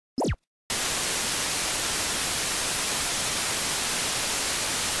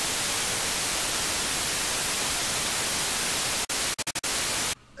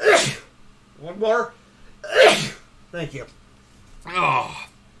water. Thank you. Oh.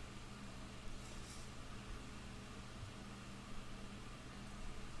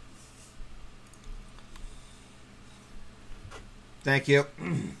 Thank you.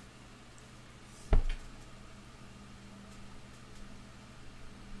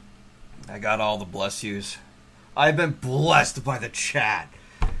 I got all the bless yous. I've been blessed by the chat.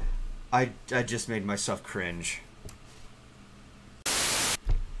 I just made myself cringe.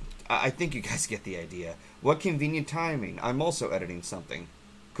 I think you guys get the idea. What convenient timing. I'm also editing something.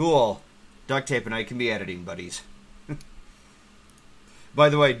 Cool. Duct Tape and I can be editing buddies. By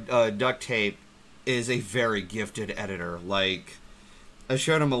the way, Duct Tape is a very gifted editor. Like, I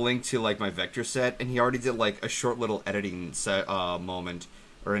showed him a link to like my vector set, and he already did like a short little editing set, moment,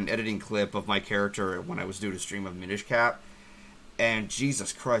 or an editing clip of my character when I was doing a stream of Minish Cap. And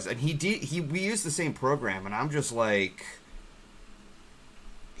Jesus Christ, and we used the same program, and I'm just like,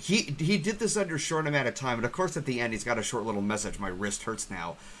 he did this under a short amount of time, and of course at the end he's got a short little message. My wrist hurts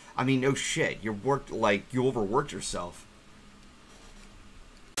now. I mean, no shit, you overworked yourself.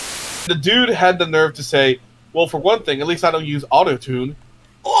 The dude had the nerve to say, well, for one thing, at least I don't use auto-tune.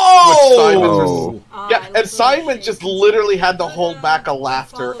 Oh! Yeah, and Simon just literally had to hold back a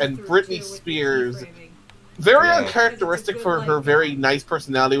laughter, and Britney Spears, very uncharacteristic for her very nice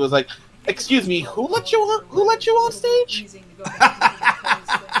personality, was like, excuse me, who let you on stage?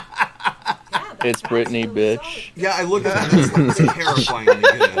 It's Britney, bitch. Yeah, I look at that. It's terrifyingly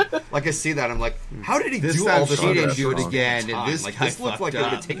good. Like, I see that, I'm like, how did he do all this? He didn't do it again. And this looked like it would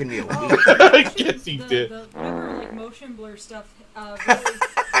have taken me a week. I guess he did. The like, motion blur stuff. Really...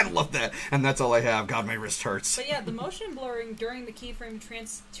 I love that. And that's all I have. God, my wrist hurts. But yeah, the motion blurring during the keyframe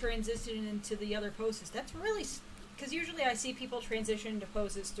transition into the other poses, that's really... Because usually I see people transition to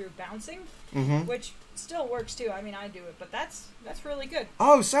poses through bouncing, which still works too. I mean, I do it, but that's really good.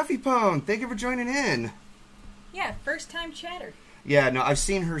 Oh, Saphypone, thank you for joining in. Yeah, first time chatter. Yeah, no, I've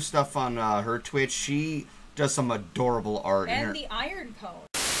seen her stuff on her Twitch. She does some adorable art. And the Iron Pone.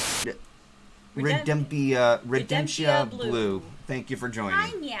 Redemptia Blue. Thank you for joining.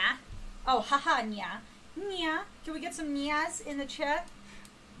 Hi, Nyah. Oh, haha, Nyah. Nyah. Can we get some Nyahs in the chat?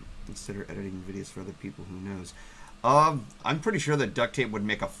 Consider editing videos for other people, who knows. I'm pretty sure that Duct Tape would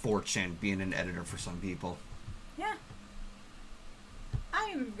make a fortune being an editor for some people. Yeah.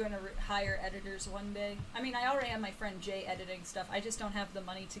 I'm gonna hire editors one day. I mean, I already have my friend Jay editing stuff. I just don't have the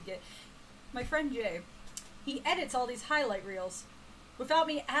money to get... My friend Jay, he edits all these highlight reels without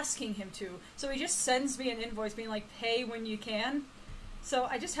me asking him to. So he just sends me an invoice being like, pay when you can. So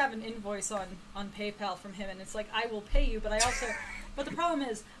I just have an invoice on PayPal from him, and it's like, I will pay you, but I also... But the problem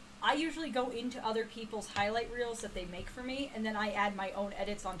is, I usually go into other people's highlight reels that they make for me, and then I add my own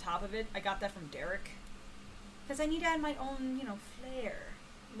edits on top of it. I got that from Derek. Because I need to add my own, you know, flair.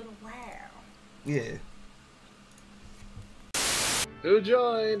 A little wow. Yeah. Who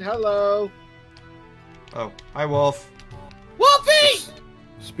joined? Hello. Oh, hi, Wolf. Wolfie!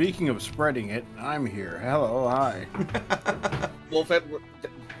 Speaking of spreading it, I'm here. Hello, hi. Wolfhead,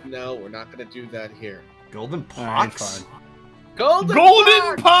 no, we're not going to do that here. GoldenPox?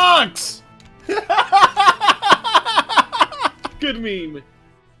 GoldenPox! Good meme.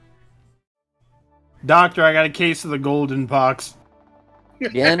 Doctor, I got a case of the GoldenPox.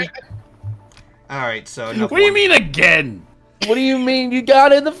 Again? Alright, so... What do you mean again? What do you mean you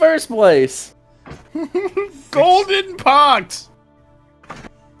got it in the first place? GoldenPox!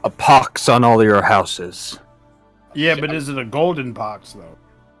 A pox on all your houses. Yeah, but is it a GoldenPox, though?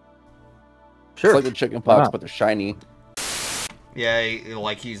 Sure. It's like the chicken pox, but they're shiny. Yeah,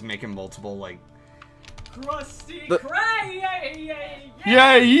 like he's making multiple, like... Krusty Krab!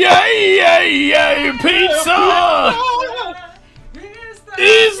 Yay! Pizza!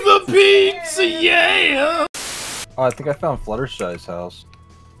 Is the pizza, yeah! Oh, I think I found Fluttershy's house.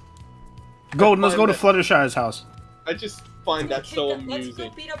 Golden, let's go to Fluttershy's house. I just find that so amusing. Let's go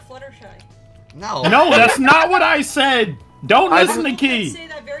beat up Fluttershy. No. No, that's not what I said! Don't listen to Key! Say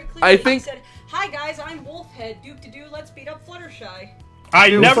that very clearly. I think... said, hi guys, I'm Wolfhead, let's beat up Fluttershy. I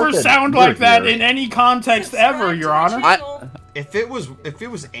never sound like that in any context ever, Your Honor. If it was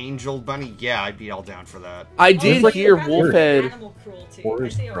Angel Bunny, yeah, I'd be all down for that. I did hear Wolfhead.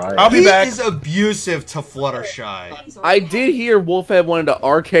 I'll be back. He is abusive to Fluttershy. I did hear Wolfhead wanted to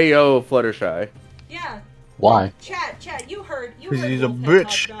RKO Fluttershy. Yeah. Why? Chat, you heard Because he's a Wolfhead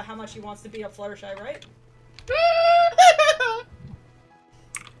bitch. talk about how much he wants to beat up Fluttershy, right?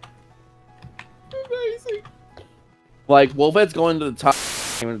 Amazing. Like, Wolfhead's going to the top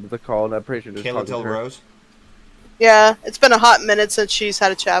of the call, and I'm pretty sure just Kayla talking to Del her. Rose? Yeah, it's been a hot minute since she's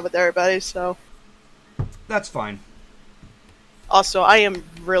had a chat with everybody, so... That's fine. Also, I am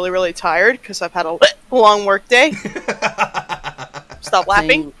really, really tired because I've had a long work day. Stop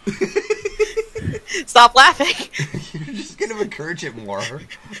laughing. Stop laughing. You're just gonna encourage it more.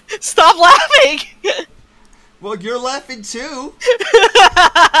 Stop laughing. Well, you're laughing too. You're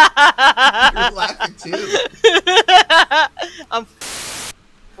laughing too. I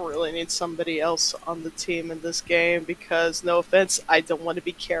really need somebody else on the team in this game because, no offense, I don't want to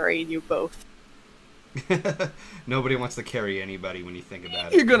be carrying you both. Nobody wants to carry anybody when you think about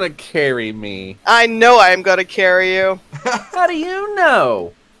it. You're gonna carry me. I know I am going to carry you. How do you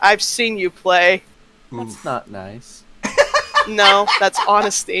know? I've seen you play. That's not nice. No, that's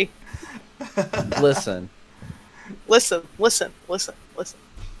honesty. Listen. Listen.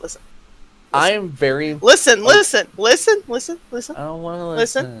 I am very... Listen. I don't want to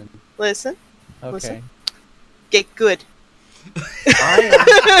listen. Listen. Okay. Listen. Get good.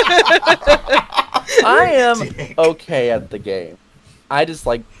 I am okay at the game. I just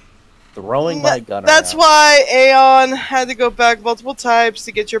like throwing my gun That's around. why Aeon had to go back multiple times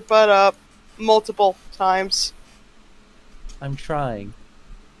to get your butt up. Multiple times. I'm trying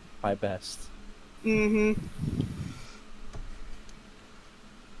my best. Mm-hmm.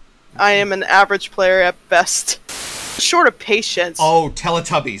 I am an average player at best. Short of patience. Oh,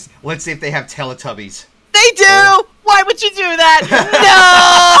 Teletubbies. Let's see if they have Teletubbies. They do! Why would you do that? No!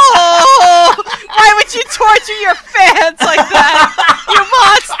 Why would you torture your fans like that? You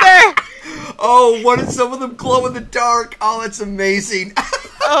monster! Oh, what if some of them glow in the dark? Oh, that's amazing.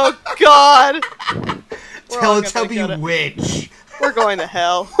 Oh, God. Teletubby witch. We're going to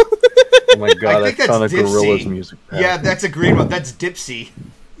hell. Oh my god, I think that's Sonic Dipsy. Gorilla's music pack. Yeah, that's a green one. That's Dipsy.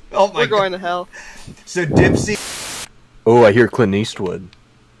 Oh my god. We're going to hell. So Dipsy. Oh, I hear Clint Eastwood.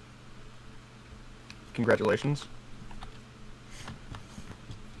 Congratulations.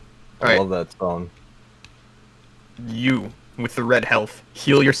 I love that song. You, with the red health,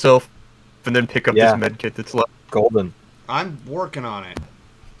 heal yourself, and then pick up this medkit that's left. Golden. I'm working on it.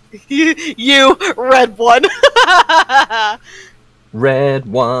 You, red one. Red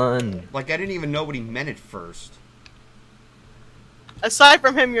one. Like, I didn't even know what he meant at first. Aside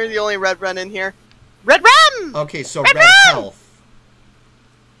from him, you're the only red run in here. Red run! Okay, so red red health.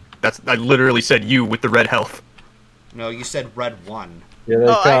 I literally said you with the red health. No, you said red one. Yeah,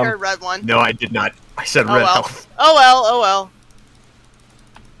 oh, I heard red one. No, I did not. I said red health. Oh well.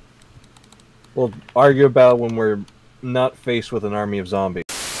 We'll argue about when we're not faced with an army of zombies.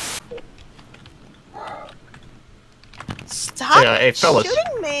 Stop hey, fellas.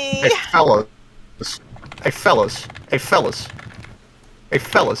 shooting me! Hey, fellas. Hey, fellas. Hey, fellas. Hey,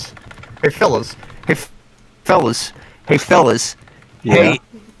 fellas. Hey, fellas. Hey, fellas. Hey, fellas. Yeah. Hey,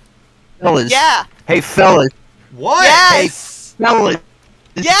 fellas. Yeah. Hey, fellas. What? Yes. Hey, fellas.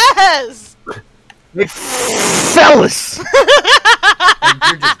 Yes. Hey, fellas.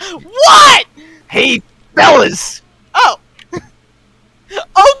 What? Hey, fellas. Oh.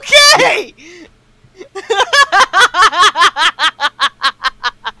 Okay.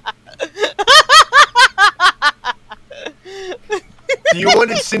 Do you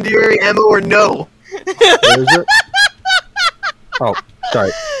want incendiary ammo or no? Where is it? Oh,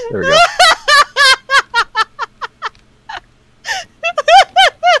 sorry. There we go.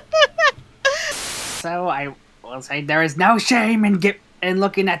 So I will say there is no shame in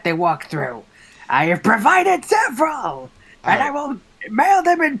looking at the walkthrough. I have provided several, and I will mail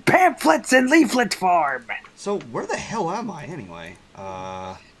them in pamphlets and leaflet form. So where the hell am I anyway?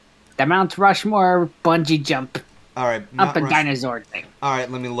 The Mount Rushmore bungee jump. All right, up a dinosaur thing. All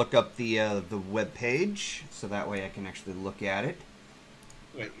right, let me look up the web page so that way I can actually look at it.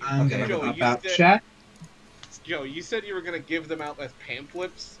 Wait, okay. Joe, you said you were gonna give them out as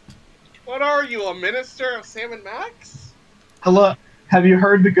pamphlets. What are you, a minister of Sam and Max? Hello, have you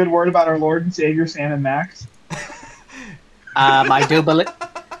heard the good word about our Lord and Savior Sam and Max? I do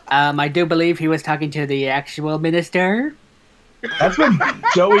believe he was talking to the actual minister. That's what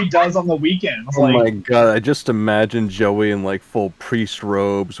Joey does on the weekends. Oh my god, I just imagine Joey in like full priest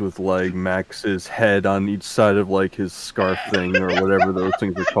robes with like Max's head on each side of like his scarf thing or whatever those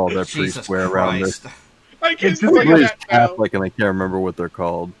things are called that priests wear around this. I can see that Catholic and I can't remember what they're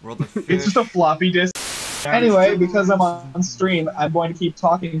called. It's just a floppy disk. Anyway, because I'm on stream, I'm going to keep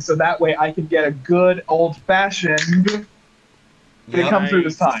talking so that way I can get a good old-fashioned to come through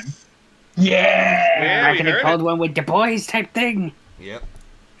this time. Yeah! Like a cold one with Du Bois type thing. Yep.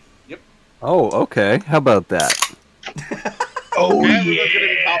 Oh, okay. How about that? Oh, yeah! yeah! We're gonna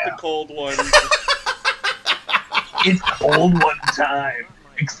be popping cold ones. It's cold one time.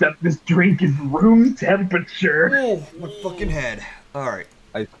 Except this drink is room temperature. Oh, my fucking head. Alright.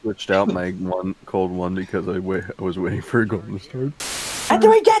 I switched out my cold one because I was waiting for a golden start. How do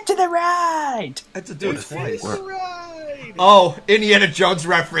we get to the ride? I had to do it twice. Oh, Indiana Jones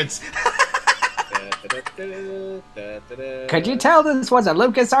reference. Could you tell this was a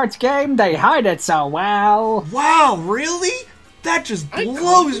LucasArts game? They hide it so well. Wow, really? That just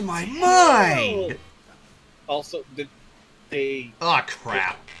blows my mind. Also, they... Oh,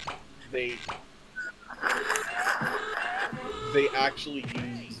 crap. They actually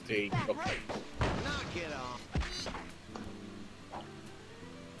used a... Okay.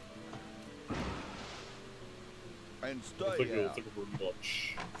 Thank you very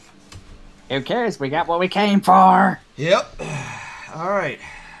much. Who cares? We got what we came for. Yep. Alright.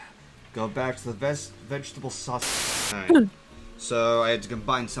 Go back to the vegetable sauce. So I had to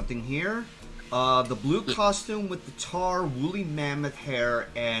combine something here. The blue costume with the tar, woolly mammoth hair,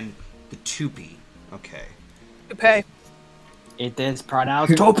 and the toupee. Okay. Toupee. It is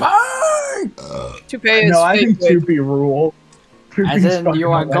pronounced toupee! Toupee is No, I think fake. Toupee rule. As in,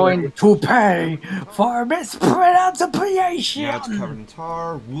 you are going to pay for mispronunciation. Now it's covered in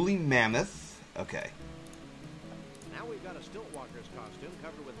tar, woolly mammoth. Okay. Now we've got a Stillwalker's costume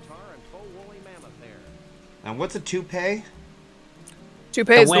covered with tar and faux woolly mammoth hair. And what's a toupee?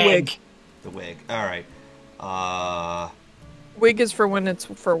 Toupee is the wig. The wig. Alright. Wig is for when it's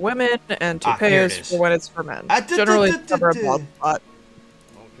for women, and toupee is for when it's for men. Generally, cover a bald spot.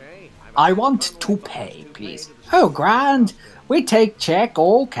 I want to pay, please. Oh, grand. We take check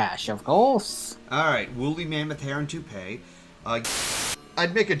or cash, of course. Alright, woolly mammoth hair and toupee.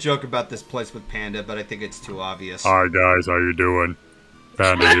 I'd make a joke about this place with Panda, but I think it's too obvious. Hi guys, how you doing?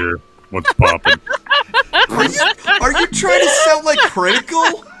 Panda here. What's poppin'? Are you trying to sound like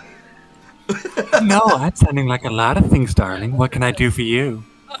critical? No, I'm sounding like a lot of things, darling. What can I do for you?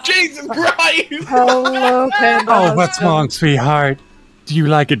 Jesus Christ! Hello, Panda. Oh, what's wrong, sweetheart? Do you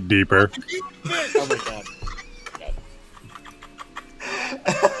like it deeper? Oh my god.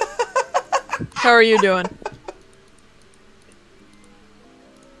 How are you doing?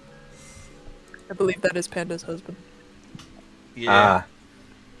 I believe that is Panda's husband. Yeah.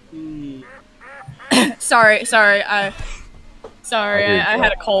 Sorry, I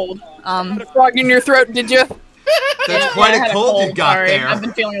had a cold. Frog in your throat, did you? That's quite I a had cold you got sorry. there. I've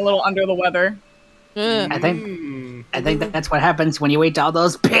been feeling a little under the weather. I think that's what happens when you eat all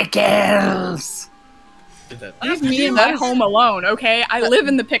those pickles. Leave me in my home alone, okay? I live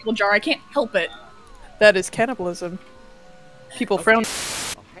in the pickle jar. I can't help it. That is cannibalism. People frown.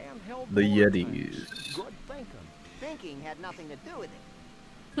 The Yetis. Thinking had nothing to do with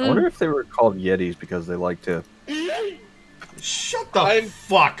it. I wonder if they were called Yetis because they like to... Shut the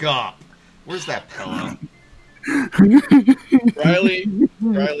fuck up! Where's that pillow? Riley,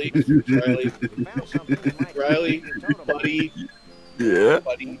 buddy. Yeah?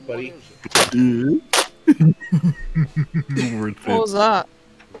 Buddy. What was that?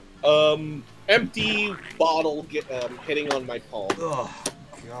 Empty bottle hitting on my palm. Oh,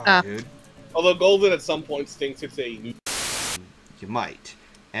 God, dude. Although Golden at some points thinks it's a new... You might.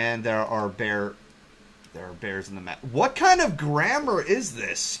 And there are bears in the map. What kind of grammar is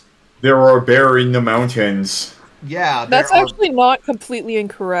this? There are bear in the mountains. Yeah, that's actually not completely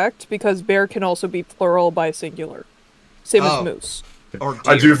incorrect because bear can also be plural by singular. Same as moose.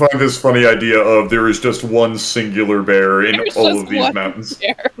 I do find this funny idea of there is just one singular bear in all of these mountains.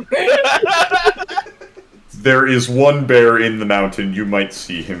 There is one bear in the mountain. You might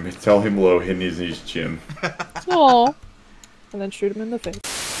see him. Tell him hello in his gym. Aww. And then shoot him in the face.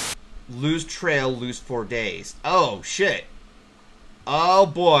 Lose trail, lose 4 days. Oh, shit. Oh,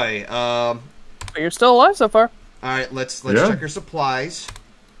 boy. But you're still alive so far. Alright, let's check our supplies.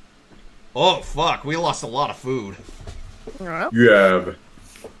 Oh, fuck. We lost a lot of food. You have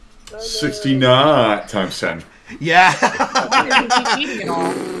 69 times 10. Yeah.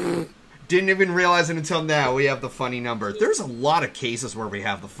 Didn't even realize it until now. We have the funny number. There's a lot of cases where we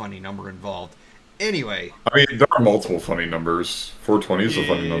have the funny number involved. Anyway. I mean, there are multiple funny numbers. 420 is a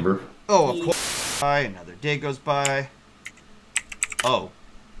funny number. Oh, of course. Another day goes by. Oh.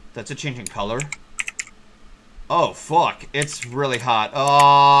 That's a changing color. Oh, fuck. It's really hot.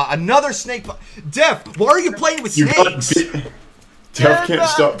 Another snake. Def, why are you playing with snakes? Def can't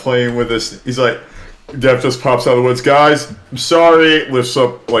stop playing with this. He's like, Def just pops out of the woods. Guys, I'm sorry. Lifts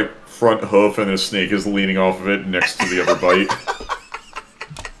up, like, front hoof, and a snake is leaning off of it next to the other bite.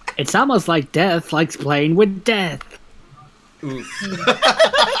 It's almost like Death likes playing with death.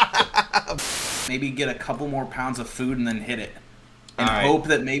 Maybe get a couple more pounds of food and then hit it. And All right. hope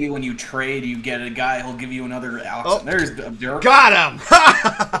that maybe when you trade, you get a guy who'll give you another Alex. Oh. There's Dirk. Got him!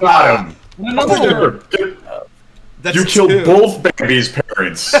 Got him! Another You killed both babies'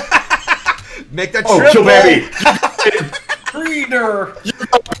 Burns. Make that Oh, triple. kill baby. Breeder.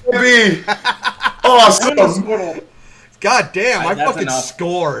 Baby. Awesome. God damn, I That's fucking enough.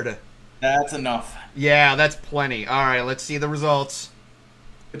 scored. That's enough. Yeah, that's plenty. All right, let's see the results.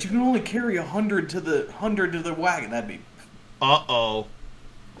 But you can only carry 100 to the wagon. That'd be. Uh-oh.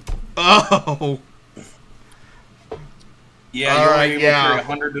 Oh. Yeah, All you're right, only able to carry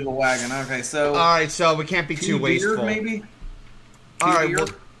 100 to the wagon. Okay, so. All right, so we can't be too wasteful. Deer, maybe. All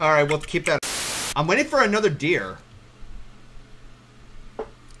right, we'll keep that. I'm waiting for another deer.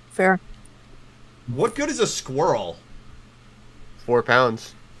 Fair. What good is a squirrel? 4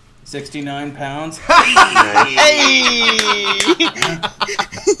 pounds. 69 pounds. All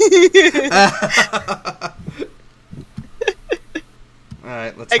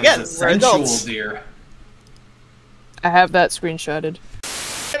right, let's. Again, sensual deer. I have that screenshotted.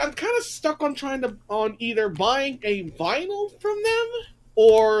 And I'm kind of stuck on on either buying a vinyl from them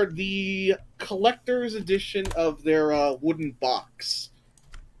or the collector's edition of their wooden box.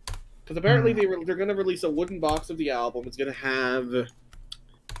 Because apparently they're going to release a wooden box of the album. It's going to have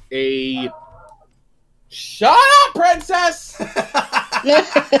a... Shut up, princess!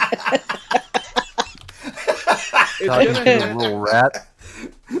 It's gonna have... little rat.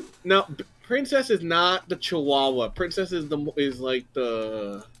 No, Princess is not the Chihuahua. Princess is like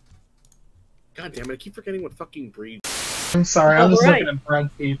the... God damn it, I keep forgetting what fucking breed. I'm sorry, I'm just looking at bread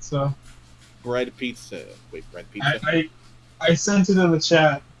pizza. Bread pizza. Wait, bread pizza? I sent it in the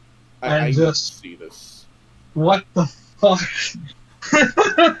chat. I just see this. What the fuck?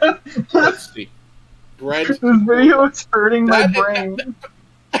 Let's see. Bread. This video is hurting my brain.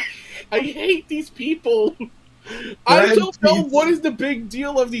 I hate these people. I don't know what is the big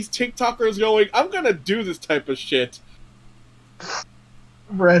deal of these TikTokers going, I'm gonna do this type of shit.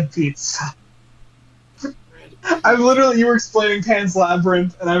 Bread pizza. I'm literally, you were explaining Pan's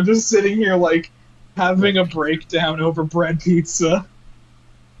Labyrinth, and I'm just sitting here, like, having a breakdown over bread pizza.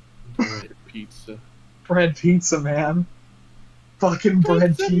 Bread pizza. Bread pizza, man. Fucking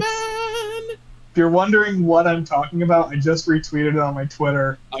bread pizza. Man. If you're wondering what I'm talking about, I just retweeted it on my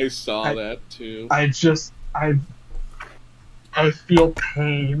Twitter. I saw that, too. I feel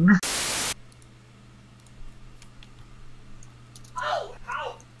pain.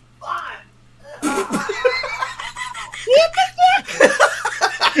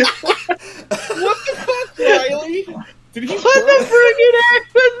 What the fuck, Riley? Did he What the friggin' heck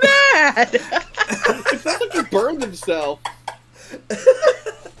was that? It sounds like he burned himself.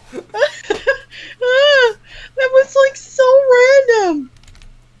 That was like so random.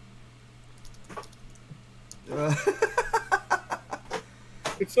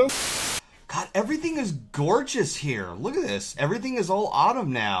 It's so... God, everything is gorgeous here. Look at this. Everything is all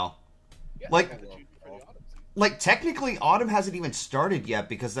autumn now. Like, technically, autumn hasn't even started yet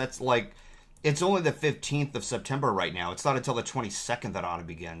because that's, like, it's only the 15th of September right now. It's not until the 22nd that autumn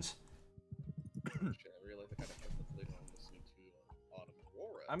begins.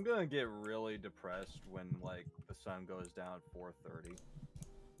 I'm gonna get really depressed when, like, the sun goes down at 4:30.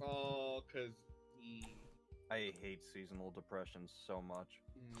 Oh, because... I hate seasonal depression so much.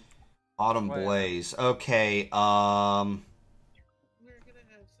 Autumn Blaze. Okay,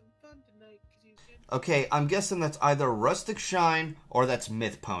 Okay, I'm guessing that's either Rustic Shine or that's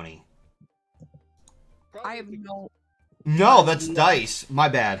Myth Pony. I have no... No, that's Dice. My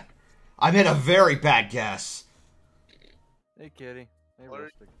bad. I made a very bad guess. Hey, Kitty. Hey,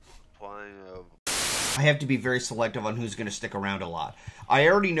 Rustic. I have to be very selective on who's going to stick around a lot. I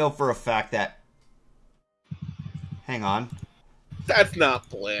already know for a fact that... Hang on. That's not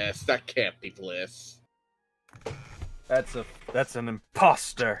Bliss. That can't be Bliss. That's an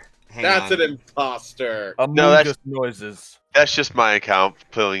imposter. That's an imposter. No, that's noises. That's just my account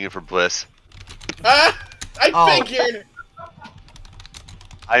filling in for Bliss. I figured.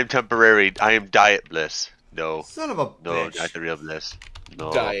 I am temporary. I am Diet Bliss. No. Son of a bitch. Not the real Bliss.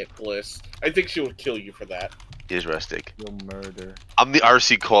 No. Diet Bliss. I think she would kill you for that. He is Rustic. You'll murder. I'm the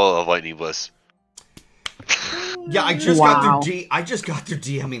RC Coil of Lightning Bliss. Yeah, I just got through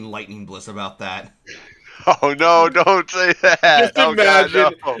DMing Lightning Bliss about that. Oh no, don't say that. Just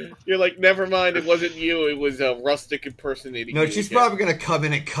imagine. You're like, never mind, it wasn't you, it was Rustic impersonating you. No, she's probably going to come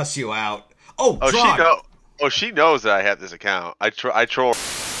in and cuss you out. Oh, she knows that I have this account. I troll.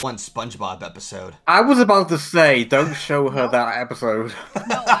 One SpongeBob episode. I was about to say, don't show her that episode.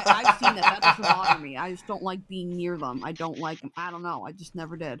 No, I've seen it. That doesn't bother me. I just don't like being near them. I don't like them. I don't know. I just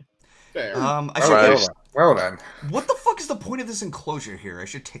never did. Fair. Well then. What the fuck is the point of this enclosure here? I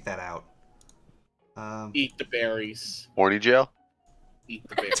should take that out. Eat the berries. Horny jail? Eat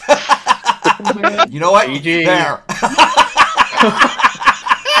the berries. You know what? PG. There.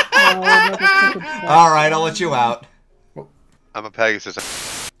 Alright, I'll let you out. I'm a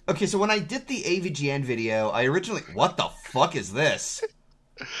Pegasus. Okay, so when I did the AVGN video, I originally... What the fuck is this?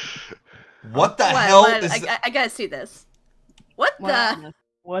 What the hell is... I gotta see this. What the...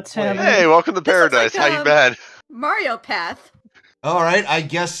 What's happening? Hey, welcome to paradise. like, How you been? Mario Path. Alright, I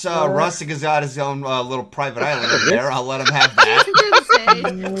guess Rustic has got his own little private island over there. I'll let him have that.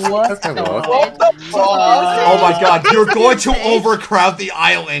 What the Oh my god, you're going to overcrowd the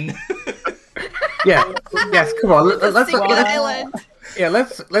island. Yeah. Yes. Come on. Let's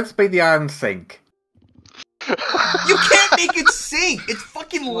make the island sink. You can't make it sink. It's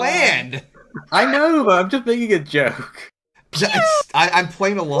fucking land. I know, but I'm just making a joke. I'm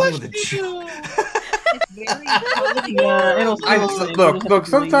playing along with the joke. Look.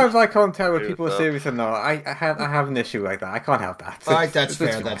 Sometimes I can't tell when people are serious or not. I have an issue like that. I can't have that. Alright, that's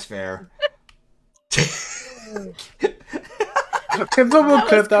fair. That's fair. Can someone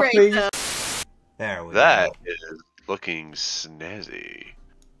clip that, please? There we go. That is looking snazzy.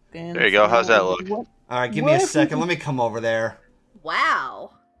 There you go. How's that look? Alright, give me a second. Let me come over there.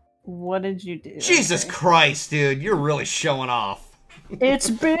 Wow. What did you do? Jesus Christ, dude. You're really showing off. It's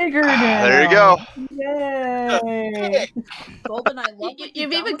bigger now. There you go. Yay. Golden, I love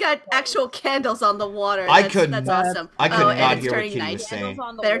You've even got actual candles on the water. That's awesome. I could not and it's hear what turning Kitty night. was saying.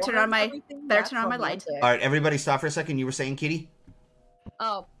 Better turn on my light. Alright, everybody stop for a second. You were saying, Kitty?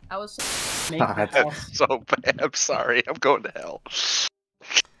 Oh, I was. That's so bad. I'm sorry. I'm going to hell.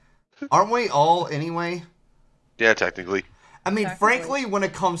 Aren't we all anyway? Yeah, technically. I mean, frankly, when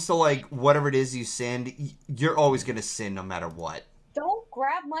it comes to, like, whatever it is you send, you're always gonna sin no matter what. Don't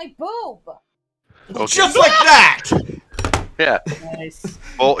grab my boob. Okay. Just like that! Yeah. Nice.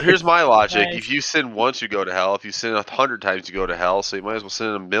 Well, here's my logic. Nice. If you sin once, you go to hell. If you sin 100 times, you go to hell. So you might as well sin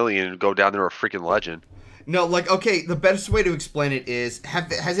 1,000,000 and go down there a freaking legend. No, like, okay, the best way to explain it is,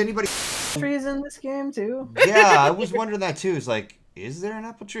 has anybody... Trees in this game, too? Yeah, I was wondering that, too. It's like, is there an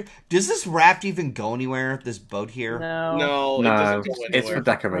apple tree? Does this raft even go anywhere, this boat here? No, it doesn't go it's for anywhere.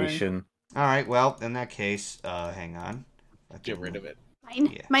 decoration. Alright, well, in that case, hang on. Get rid of it. Mine.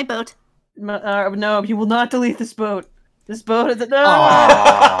 Yeah. My boat. No, you will not delete this boat. This boat is... No!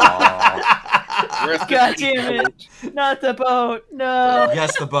 God damn it! Not the boat! No!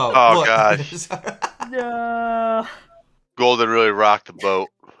 Yes, the boat. Oh, Look. gosh. No! Golden really rocked the boat.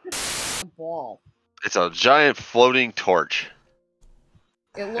 Ball. It's a giant floating torch.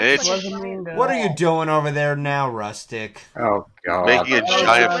 It It's looks like What are you doing over there now, Rustic? Oh god. making a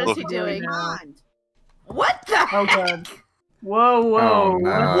giant What is he floating. doing? What the Oh heck? god. Whoa, whoa. Oh,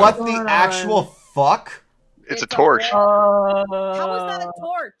 no. What going the on? actual fuck? It's a torch. How is that a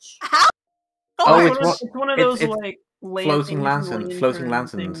torch? Oh, it's one of those, it's like, floating lanterns. lantern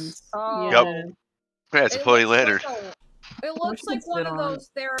Lanterns. things. Oh. Yep. Yeah, it's a floating lantern. It looks like one of those.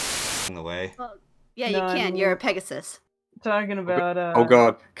 There. In the way. Yeah, you can. You're a Pegasus. Talking about, Oh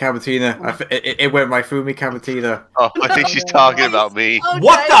god, Cavatina. It went right through me, Cavatina. Oh, I think she's talking about me. Oh,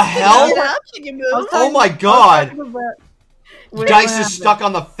 What Dice, the can hell? you get up? Can you move? Oh my god! Dice is stuck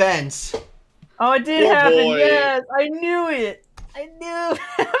on the fence. Oh, it did Oh, happen, boy. yes! I knew it! I knew it!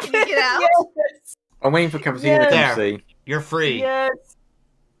 Can you get out? Yes! I'm waiting for Cavatina to There. come see. You're free. Yes!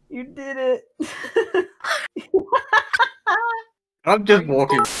 You did it! I'm just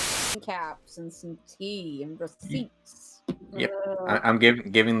walking. Caps and some tea and receipts. Yep. I'm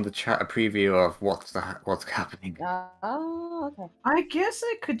giving the chat a preview of what's happening. Oh, okay. I guess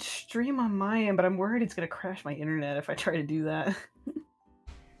I could stream on my end, but I'm worried it's gonna crash my internet if I try to do that.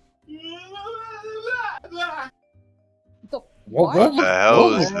 What the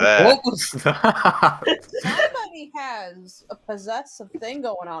hell is that? What was that? Somebody has a possessive thing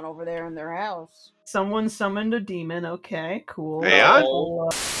going on over there in their house. Someone summoned a demon. Okay, cool. Yeah? So,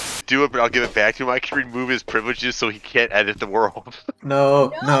 Do it, but I'll give it back to him. I can remove his privileges so he can't edit the world.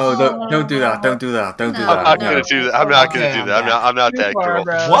 No, don't do that. Don't do that. Don't do No, that. I'm not no. gonna do that. I'm not Okay, gonna do I'm that. I'm not Too that far, girl.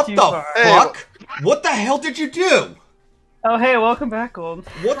 bro. What Too the far. fuck? What the hell did you do? Oh, hey, welcome back, Gold.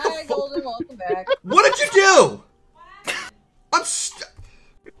 What the Hi, fuck? Golden. Welcome back. What did you do? I'm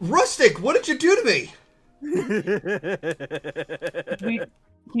Rustic, what did you do to me?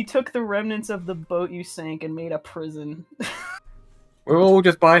 He took the remnants of the boat you sank and made a prison. We're all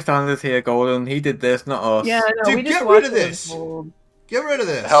just bystanders here, Golden. He did this, not us. Yeah, no, Dude, we just get rid watched of it this. unfold. Get rid of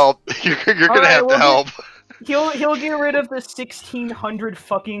this. Help! You're gonna Alright, have to well, help. He'll get rid of the 1,600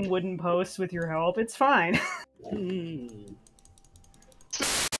 fucking wooden posts with your help. It's fine.